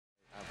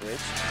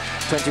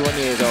21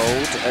 years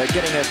old,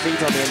 getting her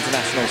feet on the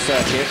international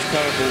circuit,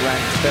 currently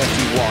ranked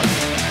 31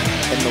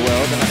 in the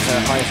world, and that's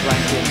her highest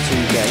ranking to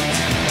date.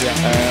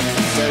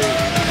 So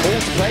all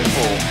to play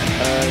for.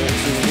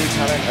 She's a new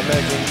talent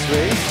emerging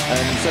through,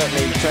 and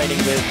certainly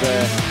training with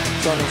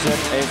Sorensen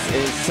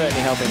is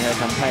certainly helping her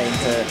campaign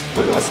to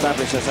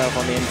establish herself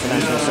on the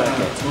international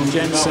circuit.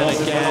 Jensen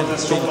again,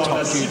 been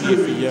top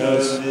junior for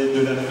years,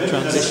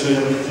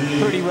 transition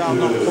pretty well,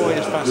 not quite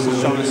as fast as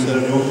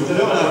Sorensen.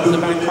 The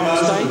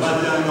Bangkok stage,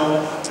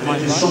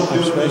 I'm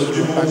supposed to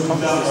be Bangkok.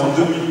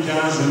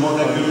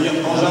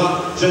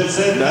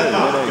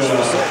 No, she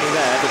was certainly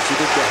there, but she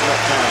did get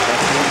knocked out.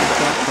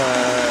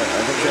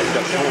 I think she ended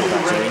up fourth,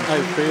 actually.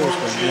 Oh, Creel's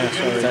one, yeah,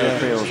 sorry.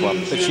 Creel's one.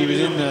 But she was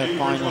in the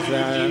finals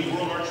there.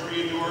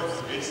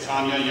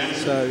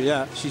 So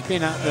yeah, she's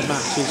been at the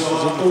matches, she's in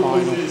the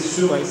final.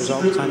 Great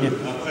result,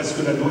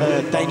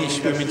 Tanja. Danish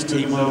women's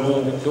team are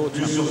world indoor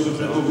champions.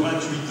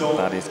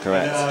 That is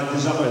correct.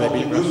 Where they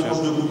beat Russia.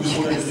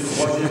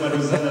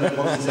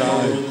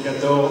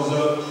 So,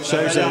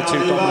 shows there the two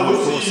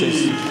dominant forces.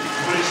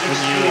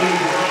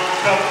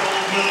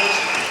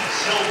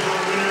 Silver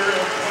winner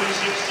of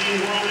 2016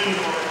 World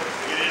Indoor.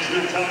 It is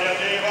Natalia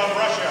Avdeeva of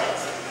Russia.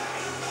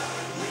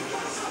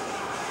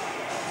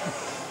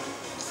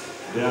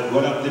 Bien,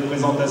 voilà des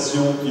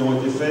présentations qui ont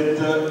été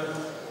faites.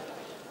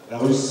 La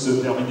Russe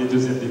terminée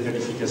deuxième des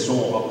qualifications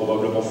aura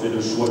probablement fait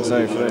le choix de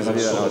So for those of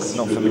you that are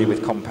not familiar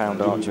with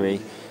compound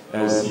archery,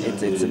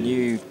 it's a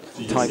new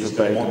type of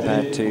bow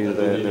compared to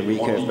the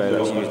recurve bow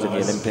that's used in the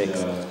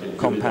Olympics.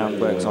 Compound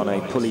works on a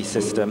pulley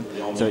system,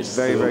 so it's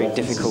very, very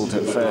difficult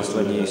at first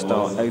when you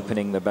start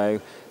opening the bow,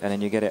 and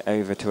then you get it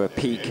over to a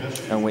peak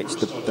in which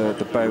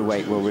the bow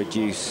weight will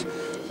reduce.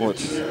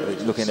 What's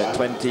looking at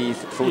 20,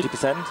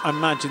 40%? I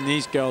imagine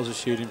these girls are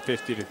shooting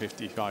 50 to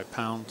 55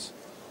 pounds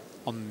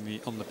on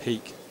the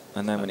peak.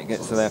 And then when it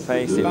gets to their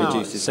face, it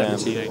reduces down.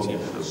 17, 18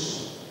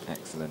 pounds.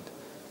 Excellent.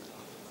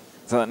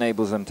 So that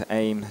enables them to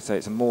aim, so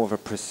it's more of a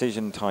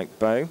precision type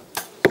bow.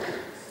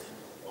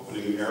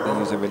 Then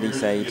there's a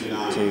release aid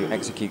to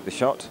execute the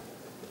shot.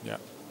 Yeah,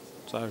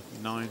 so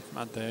 9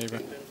 from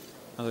Avdeeva.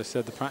 As I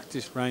said, the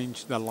practice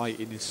range, the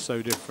lighting is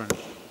so different.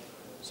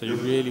 So you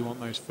really want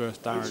those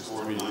first arrows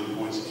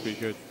to be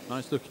good.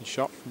 Nice looking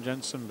shot from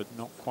Jensen, but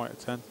not quite a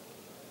 10.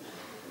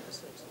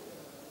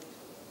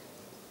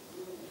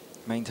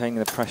 Maintaining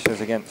the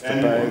pressures against the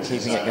bow,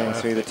 keeping it going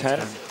through the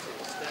 10.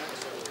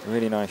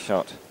 Really nice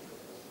shot.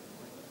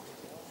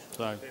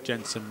 So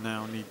Jensen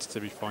now needs to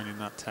be finding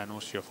that 10,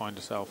 or she'll find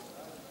herself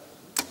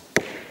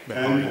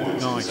behind.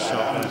 Nice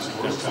shot there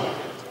from Jensen.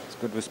 It's a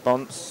good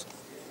response.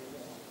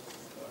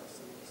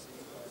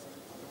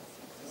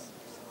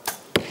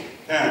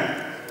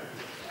 10.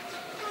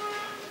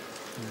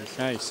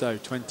 Okay, so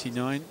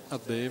 29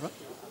 Avdeeva.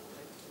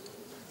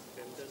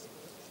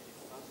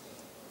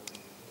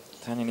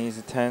 Tanja needs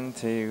a 10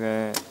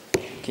 to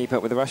keep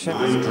up with the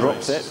Russians.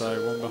 Drops it.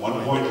 So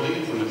 1 point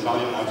lead for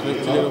Natalia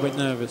Looked a Avdeeva. little bit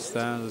nervous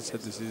there. As I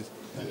said,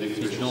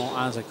 she's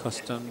not as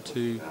accustomed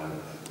to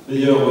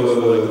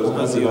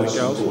as the other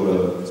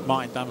girls.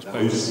 Martin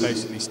Damsbo just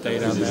basically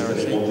stayed out there, I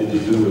think.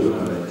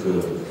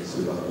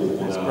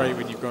 It's great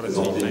when you've got a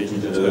teammate you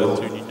can turn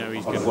to and you know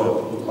he's going to have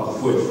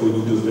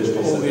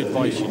all the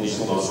advice you need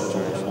in this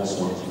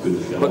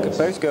situation. Look,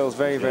 both girls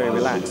very, very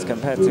relaxed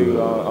compared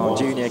to our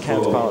junior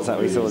counterparts that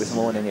we saw this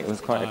morning. It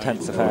was quite a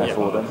tense affair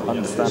for them,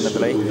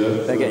 understandably.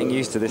 They're getting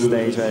used to this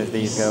stage, whereas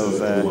these girls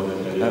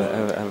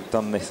have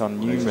done this on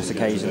numerous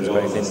occasions,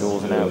 both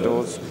indoors and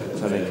outdoors,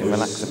 so they can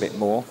relax a bit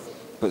more.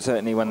 But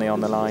certainly when they're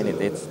on the line,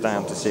 it's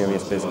down to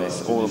serious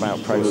business, all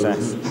about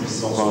process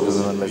rather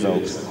than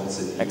result.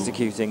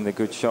 Executing the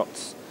good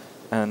shots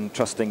and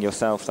trusting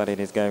yourself that it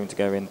is going to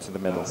go into the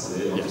middle.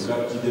 Yes.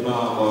 Qui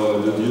démarre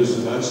le mieux ce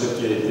match,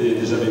 qui a été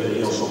déjà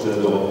médaillé en championnat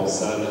d'Europe en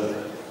salle.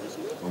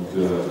 Donc,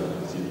 il a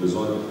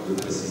besoin de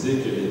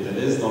préciser qu'elle est à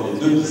l'aise dans les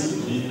deux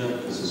disciplines,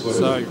 que ce soit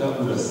le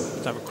résultat ou la salle.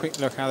 Let's have a quick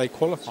look how they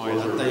qualified.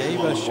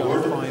 Avdeeva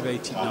shot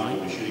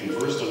 5.89. She's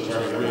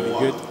really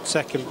good.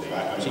 Second,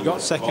 she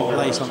got second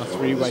place on a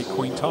three-way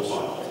coin toss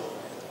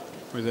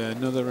with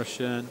another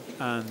Russian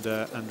and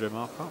Andrei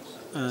Markov.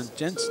 And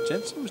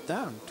Jensen was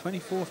down,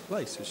 24th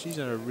place, so she's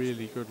had a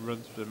really good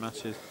run through the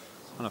matches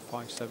on a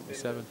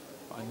 5.77.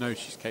 But I know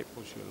she's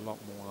capable of shooting a lot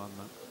more than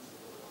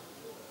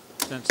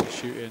that. Jensen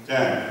shooting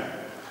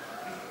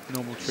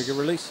normal trigger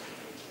release.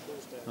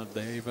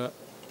 Avdeeva,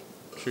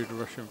 true to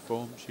Russian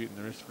form, shooting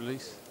the wrist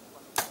release.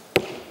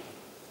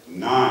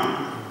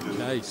 9.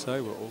 Okay,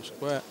 so we're all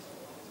square.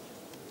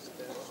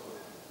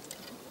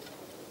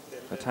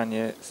 So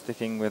Tanja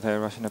sticking with her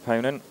Russian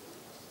opponent.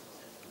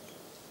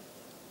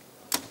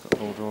 Got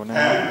full draw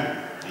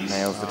now.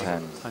 Nails the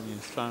 10.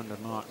 Tanya's found a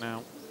mark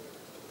now.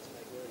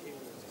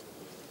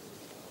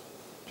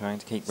 Trying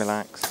to keep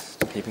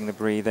relaxed, keeping the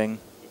breathing.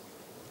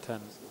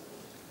 10.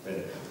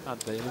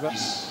 Avdeeva.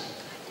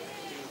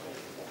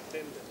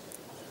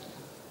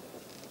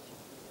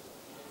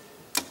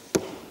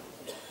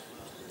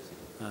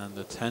 And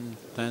the 10,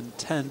 then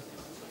 10.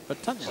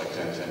 But Tanja,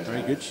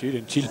 very good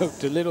shooting. She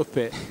looked a little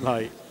bit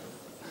like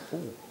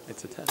Ooh,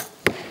 it's a 10.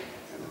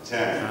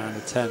 10. And a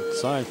 10.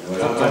 So, Probably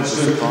the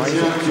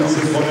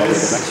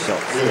best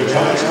shot.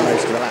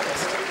 Most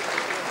relaxed.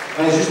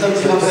 Allez, juste un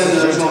petit rappel,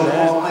 Jean.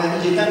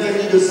 Il est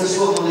interdit de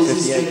s'asseoir dans les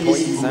 58 points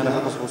escaliers. out of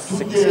a possible 60.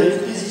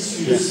 Toutes les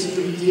issues de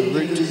sécurité et de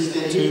to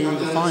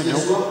the final,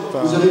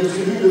 vous avez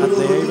prévu le mode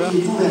Avdeeva qui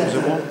est ouvert. was a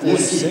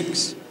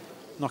 146,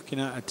 knocking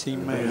out her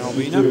teammate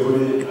Albina.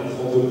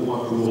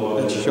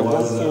 And she shot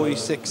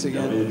 146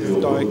 again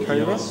with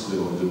Diakova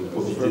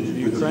from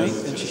Ukraine.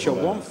 And she shot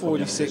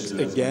 146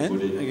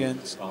 again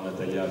against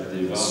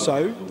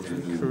So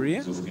from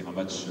Korea.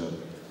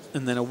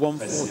 And then a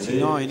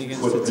 149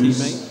 against her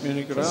teammate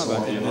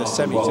Munigurava in the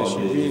semi, so she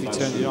really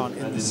turned it on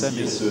in the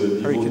semi.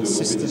 Very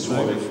consistent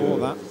though before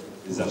that.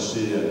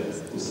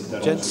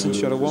 Jensen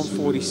shot a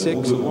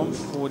 146, a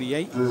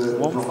 148,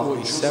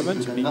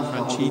 147 to beat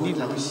Francini.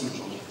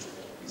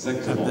 And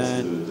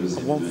then a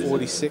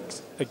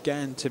 146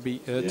 again to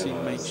beat her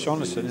teammate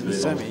Jonathan in the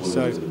semi.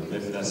 So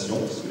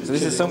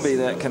this is somebody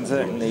that can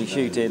certainly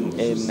shoot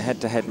in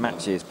head-to-head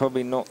matches.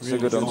 Probably not so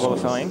good on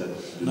qualifying.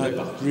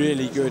 No,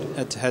 really good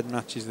head-to-head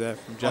matches there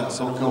from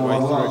Jensen all the way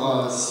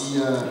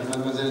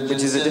through.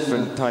 Which is a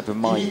different type of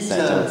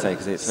mindset, I would say,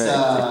 because it's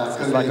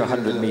like a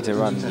 100-meter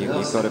run.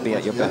 You've got to be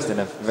at your best in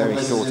a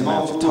very short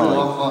amount of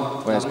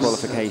time. Whereas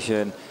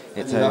qualification,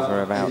 it's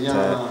over about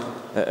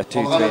a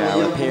 2-3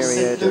 hour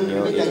period, and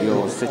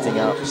you're sitting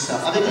up,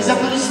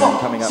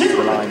 coming up to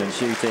the line and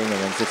shooting, and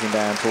then sitting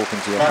down talking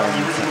to your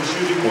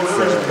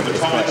friends. It's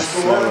quite a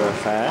slower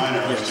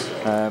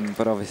affair,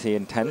 but obviously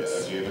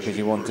intense, because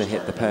you want to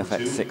hit the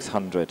perfect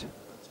 600.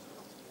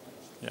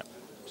 Yeah,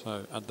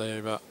 so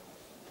Avdeeva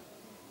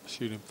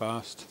shooting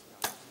fast.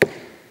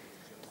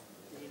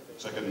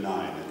 Second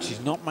 9. She's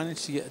not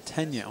managed to get a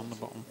 10 yet on the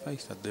bottom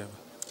face, Avdeeva.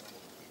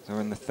 So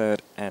we're in the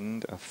third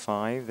end of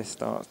 5. This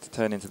starts to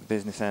turn into the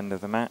business end of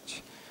the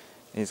match.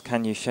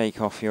 Can you shake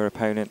off your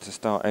opponent to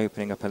start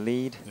opening up a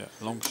lead? Yeah,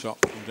 long shot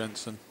from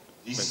Jensen.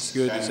 It's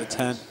good, it's a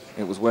 10.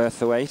 It was worth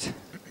the wait.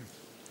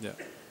 Yeah.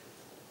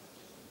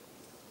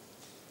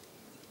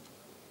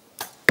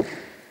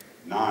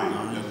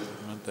 9.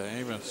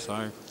 Avdeeva,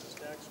 so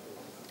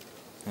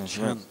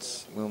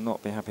Chance will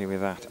not be happy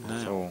with that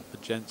at all. For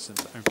Jensen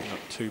to open up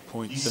 2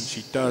 points, and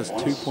she does.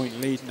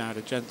 2-point lead now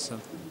to Jensen.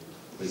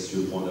 This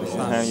is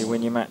how you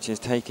win your matches,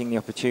 taking the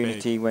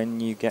opportunity when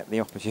you get the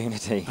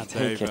opportunity.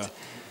 Take it.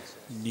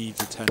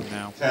 Needs a 10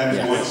 now. 10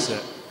 That's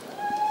it.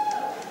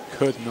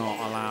 Could not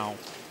allow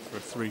for a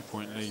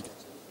 3-point lead.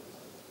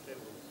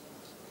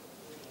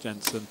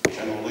 Jensen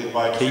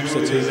keeps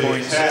the 2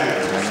 points. 10,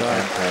 and a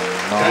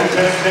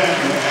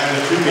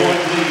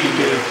 2-point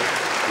lead.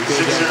 6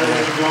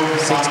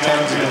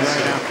 tens in a row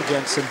now for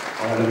Jensen.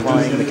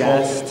 Applying the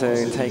gas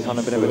to take on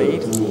a bit of a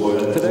lead.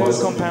 For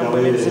those compound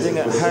women sitting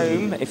at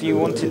home, if you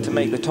wanted to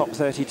make the top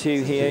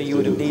 32 here, you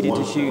would have needed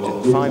to shoot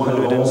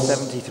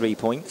 573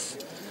 points.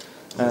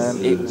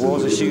 It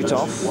was a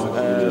shoot-off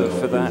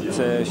for that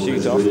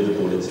shoot-off,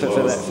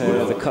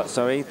 for the cut,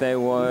 sorry. There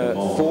were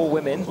 4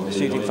 women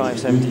shooting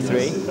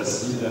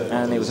 573,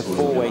 and it was a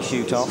 4-way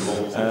shoot-off.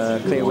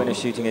 Clear winner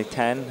shooting a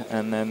 10,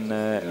 and then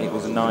it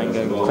was a 9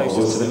 going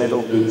closest to the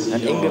middle,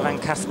 and Inga van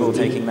Kaspel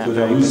taking that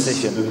very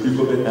position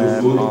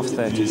of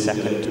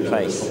 32nd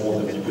place.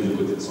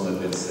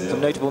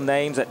 Some notable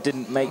names that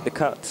didn't make the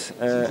cut: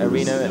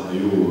 Arina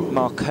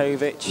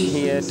Markovic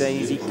here,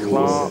 Daisy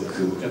Clark,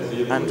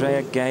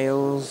 Andrea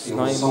Gales,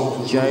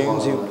 Naomi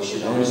Jones,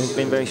 who's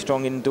been very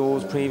strong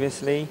indoors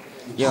previously.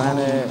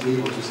 Johanna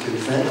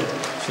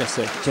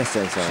Chesse,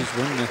 sorry. She's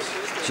won this.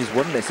 She's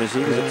won this, so she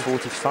was at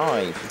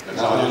 45.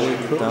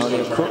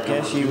 Dahlia Cook,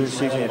 yeah, she was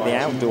shooting at the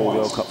Outdoor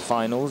World Cup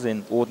finals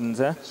in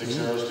Odense,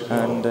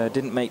 and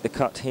didn't make the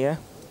cut here.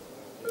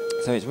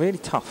 So it's really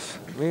tough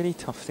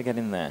to get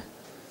in there.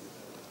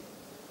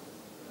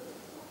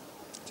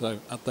 So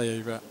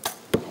Avdeeva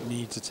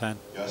needs a 10.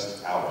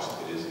 Just out.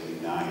 It is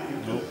a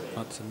 9. Nope,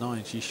 that's a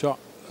 9. She shot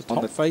the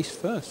top face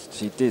first.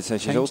 She did, so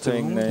she's Changed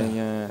altering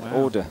the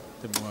order.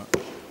 Didn't work.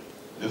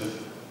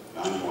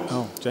 9 points.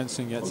 Oh,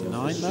 Jensen gets a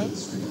 9 though.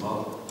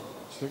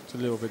 She looked a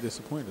little bit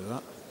disappointed at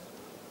that.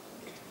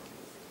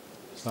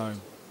 So,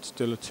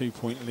 still a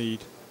 2-point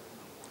lead.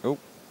 Oh,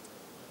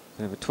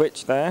 bit of a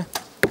twitch there.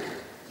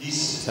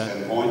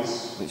 10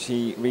 points. But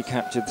she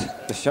recaptured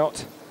the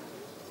shot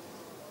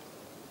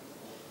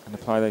and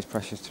apply those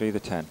pressures through the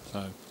 10.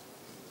 So,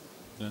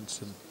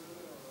 Jensen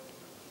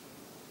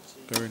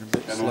going a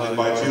bit And slow. only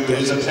by 2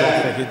 Gets is a a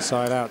 10. perfect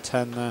inside out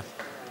 10 there.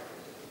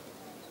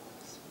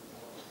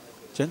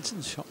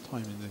 Jensen's shot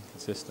time is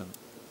inconsistent.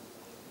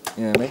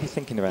 Yeah, maybe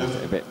thinking about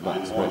it a bit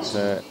much,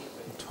 but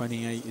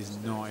 28 is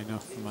not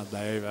enough from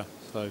Avdeeva.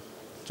 So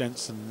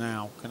Jensen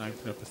now can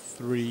open up a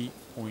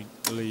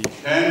 3-point lead.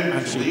 10,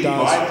 And she lead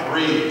does. by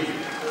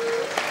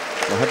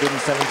 3.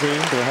 117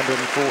 to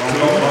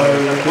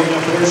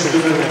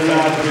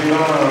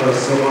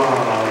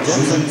 114.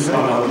 Jensen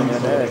certainly holding her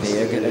nerve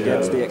here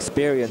against the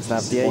experienced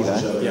Avdeeva.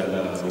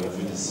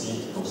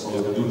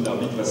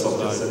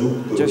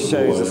 Just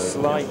shows a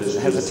slight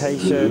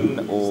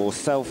hesitation or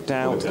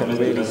self-doubt can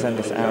really send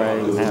this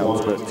arrow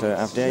out, but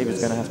Avdeeva is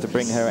going to have to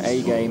bring her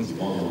A game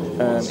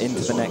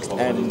into the next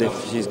end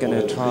if she's going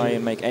to try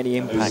and make any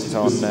impact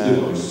on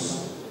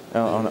taking. We've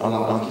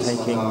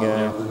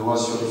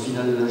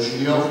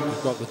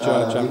got the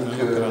judge having a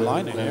look at a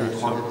liner here.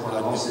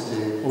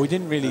 Well, we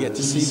didn't really get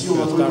to see the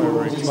first arrow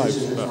very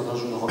close, but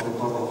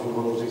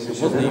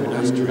it wasn't even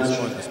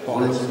asterisk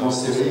by the spot.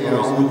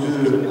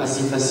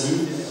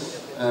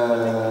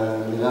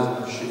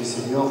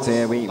 So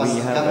yeah, we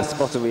have a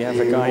spotter, we have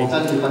a guy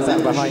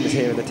sat behind us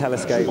here with a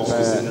telescope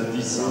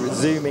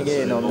zooming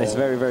in on this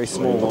very, very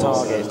small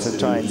target to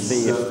try and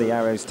see if the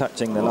arrow's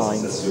touching the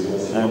lines,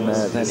 and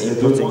then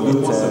inputting it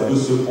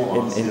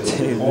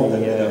into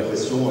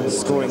the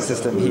scoring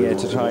system here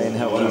to try and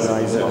help you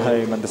guys at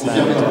home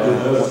understand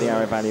what the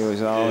arrow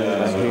values are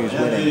and who's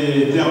winning.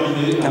 It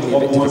can be a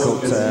bit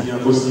difficult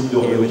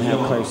here with how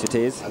close it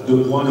is.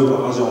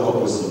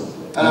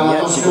 Alors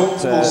Yeah, she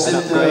got an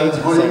upgrade,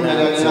 so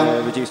now it's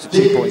reduced to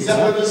 2 points.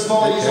 Finally,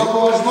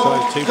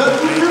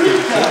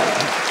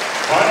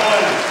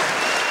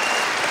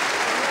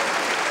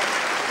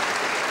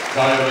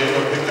 Natalia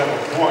Avdeeva picked up a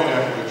point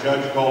after the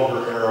judge called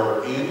her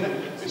arrow in.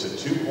 It's a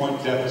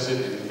 2-point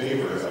deficit in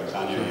favor of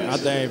Tanja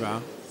Jensen.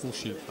 Avdeeva will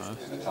shoot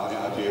first. Natalia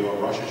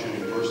Avdeeva, Russia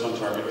shooting first on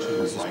target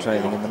 2. She's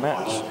trailing in the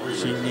match.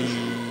 She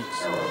needs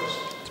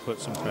to put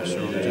some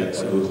pressure on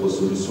Jensen.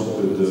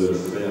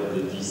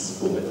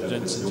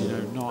 Jensen, you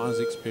know, not as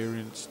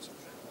experienced,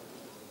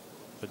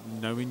 but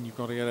knowing you've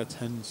got to get a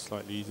 10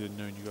 slightly easier than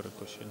knowing you've got a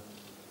cushion.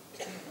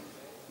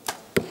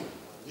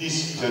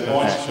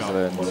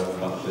 Excellent.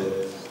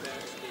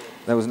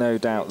 There was no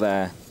doubt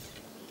there.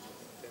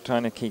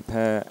 Trying to keep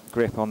her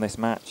grip on this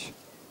match.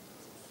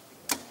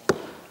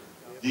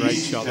 Great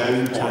shot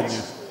there from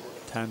Tanja.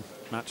 10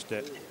 matched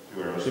it.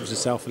 Gives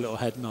herself a little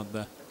head nod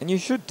there. And you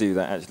should do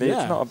that, actually.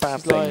 Yeah, it's not a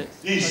bad thing. Like,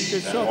 good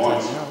shot,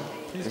 Tanja.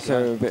 To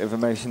show a bit of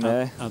emotion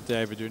there.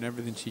 Avdeeva doing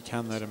everything she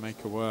can there to make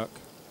her work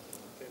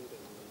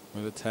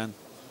with a 10.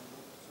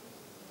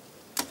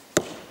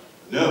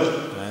 No.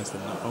 There's the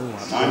oh,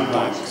 9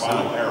 points,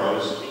 final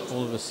arrows.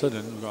 all of a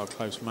sudden we've got a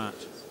close match.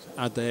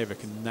 Avdeeva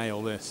can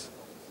nail this.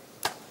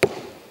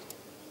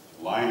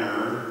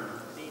 Liner.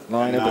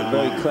 But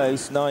very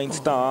close,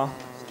 9-star.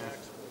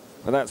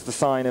 But that's the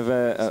sign of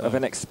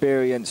an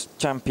experienced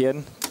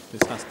champion.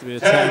 This has to be a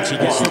 10. She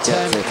gets a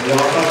 10.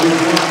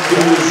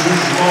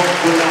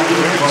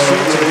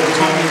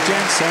 Tanja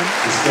Jensen.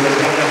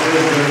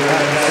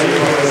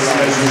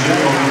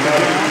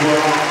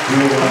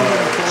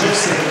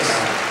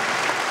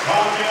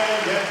 Tanja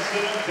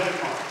Jensen of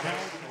Denmark.